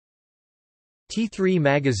T3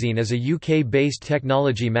 magazine is a UK-based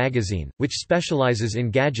technology magazine, which specialises in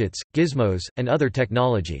gadgets, gizmos, and other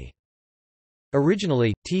technology.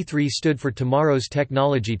 Originally, T3 stood for Tomorrow's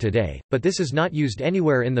Technology Today, but this is not used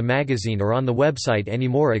anywhere in the magazine or on the website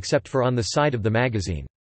anymore except for on the side of the magazine.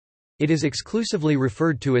 It is exclusively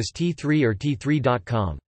referred to as T3 or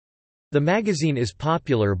T3.com. The magazine is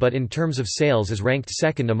popular but in terms of sales is ranked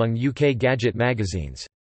second among UK gadget magazines.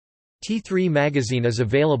 T3 magazine is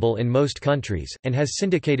available in most countries, and has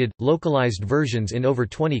syndicated, localized versions in over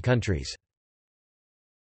 20 countries.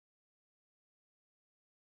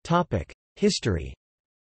 History.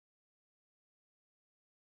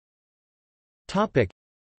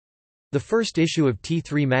 The first issue of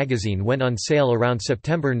T3 magazine went on sale around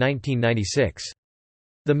September 1996.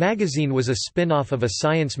 The magazine was a spin-off of a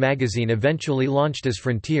science magazine eventually launched as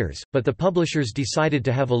Frontiers, but the publishers decided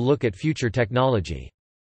to have a look at future technology.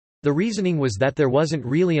 The reasoning was that there wasn't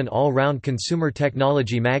really an all-round consumer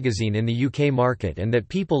technology magazine in the UK market and that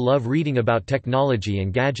people love reading about technology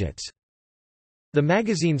and gadgets. The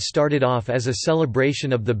magazine started off as a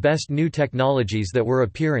celebration of the best new technologies that were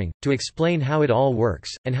appearing, to explain how it all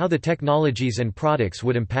works, and how the technologies and products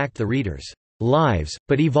would impact the readers' lives,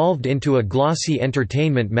 but evolved into a glossy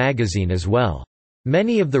entertainment magazine as well.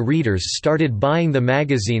 Many of the readers started buying the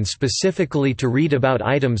magazine specifically to read about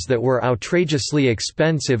items that were outrageously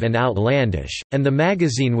expensive and outlandish, and the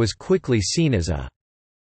magazine was quickly seen as a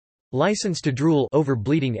license to drool over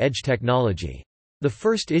bleeding-edge technology. The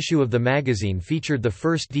first issue of the magazine featured the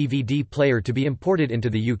first DVD player to be imported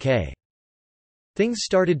into the UK. Things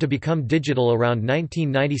started to become digital around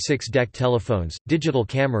 1996. DEC telephones, digital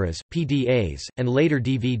cameras, PDAs, and later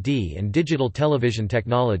DVD and digital television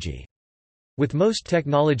technology. With most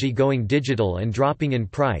technology going digital and dropping in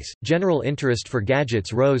price, general interest for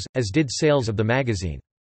gadgets rose, as did sales of the magazine.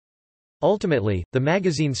 Ultimately, the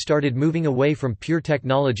magazine started moving away from pure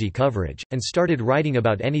technology coverage, and started writing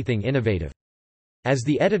about anything innovative. As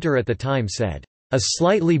the editor at the time said, "A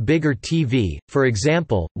slightly bigger TV, for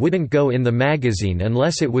example, wouldn't go in the magazine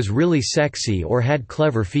unless it was really sexy or had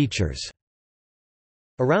clever features."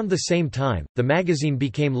 Around the same time, the magazine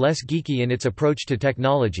became less geeky in its approach to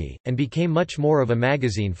technology, and became much more of a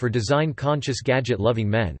magazine for design-conscious gadget-loving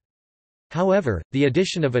men. However, the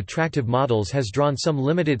addition of attractive models has drawn some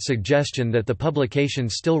limited suggestion that the publication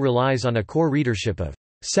still relies on a core readership of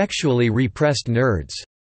sexually repressed nerds.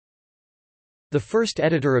 The first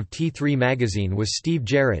editor of T3 magazine was Steve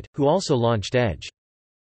Jarrett, who also launched Edge.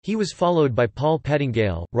 He was followed by Paul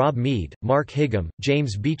Pettingale, Rob Mead, Mark Higham,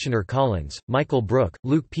 James Beechener Collins, Michael Brook,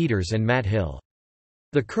 Luke Peters and Matt Hill.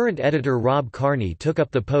 The current editor Rob Carney took up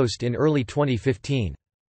the post in early 2015.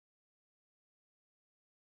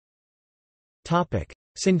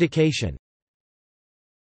 Syndication.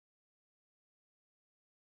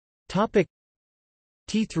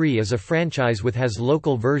 T3 is a franchise which has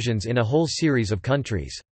local versions in a whole series of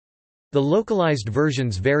countries. The localized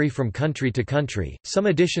versions vary from country to country. Some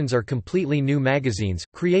editions are completely new magazines,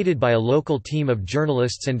 created by a local team of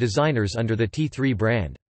journalists and designers under the T3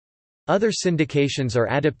 brand. Other syndications are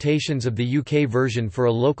adaptations of the UK version for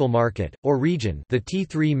a local market, or region, the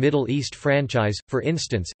T3 Middle East franchise, for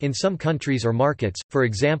instance, in some countries or markets. For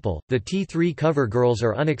example, the T3 cover girls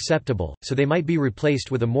are unacceptable, so they might be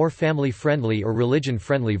replaced with a more family-friendly or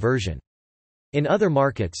religion-friendly version. In other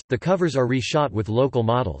markets, the covers are reshot with local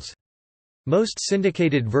models. Most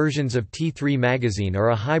syndicated versions of T3 magazine are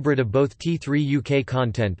a hybrid of both T3 UK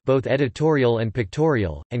content, both editorial and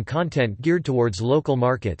pictorial, and content geared towards local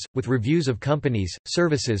markets, with reviews of companies,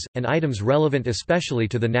 services, and items relevant especially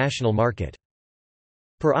to the national market.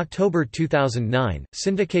 Per October 2009,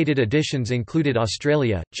 syndicated editions included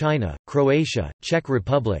Australia, China, Croatia, Czech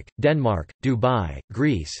Republic, Denmark, Dubai,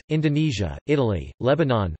 Greece, Indonesia, Italy,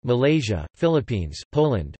 Lebanon, Malaysia, Philippines,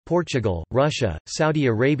 Poland, Portugal, Russia, Saudi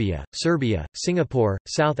Arabia, Serbia, Singapore,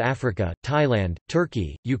 South Africa, Thailand,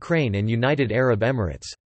 Turkey, Ukraine and United Arab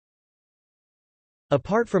Emirates.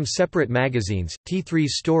 Apart from separate magazines,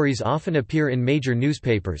 T3's stories often appear in major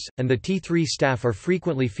newspapers, and the T3 staff are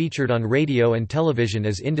frequently featured on radio and television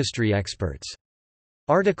as industry experts.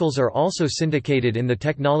 Articles are also syndicated in the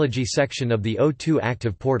technology section of the O2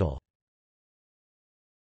 Active portal.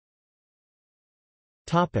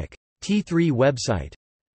 T3 website.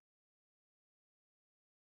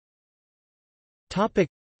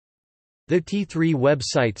 The T3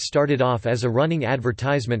 website started off as a running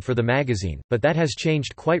advertisement for the magazine, but that has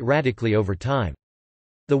changed quite radically over time.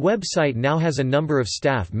 The website now has a number of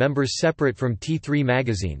staff members separate from T3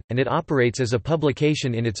 magazine, and it operates as a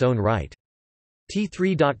publication in its own right.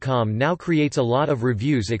 T3.com now creates a lot of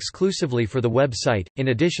reviews exclusively for the website, in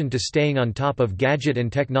addition to staying on top of gadget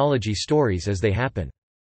and technology stories as they happen.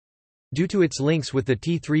 Due to its links with the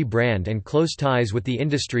T3 brand and close ties with the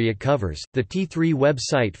industry it covers, the T3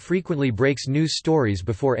 website frequently breaks news stories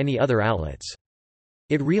before any other outlets.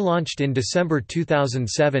 It relaunched in December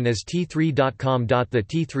 2007 as T3.com. The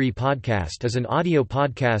T3 podcast is an audio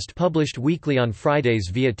podcast published weekly on Fridays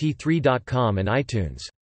via T3.com and iTunes.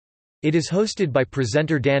 It is hosted by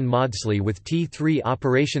presenter Dan Maudsley with T3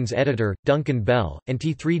 operations editor, Duncan Bell, and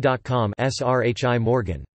T3.com SRHI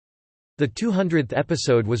Morgan. The 200th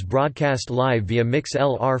episode was broadcast live via Mix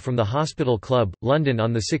LR from the Hospital Club, London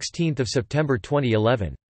on 16 September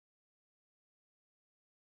 2011.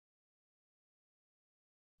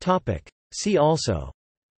 See also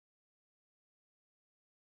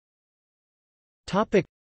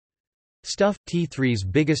Stuff, T3's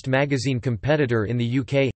biggest magazine competitor in the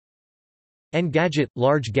UK. Engadget,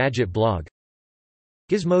 large gadget blog.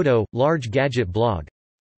 Gizmodo, large gadget blog.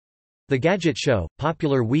 The Gadget Show,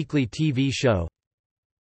 popular weekly TV show.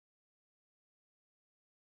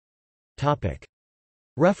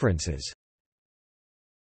 References.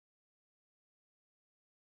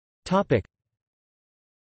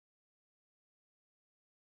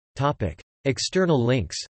 External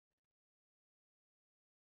links.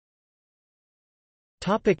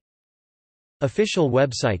 Official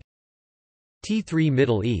website T3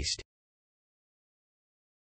 Middle East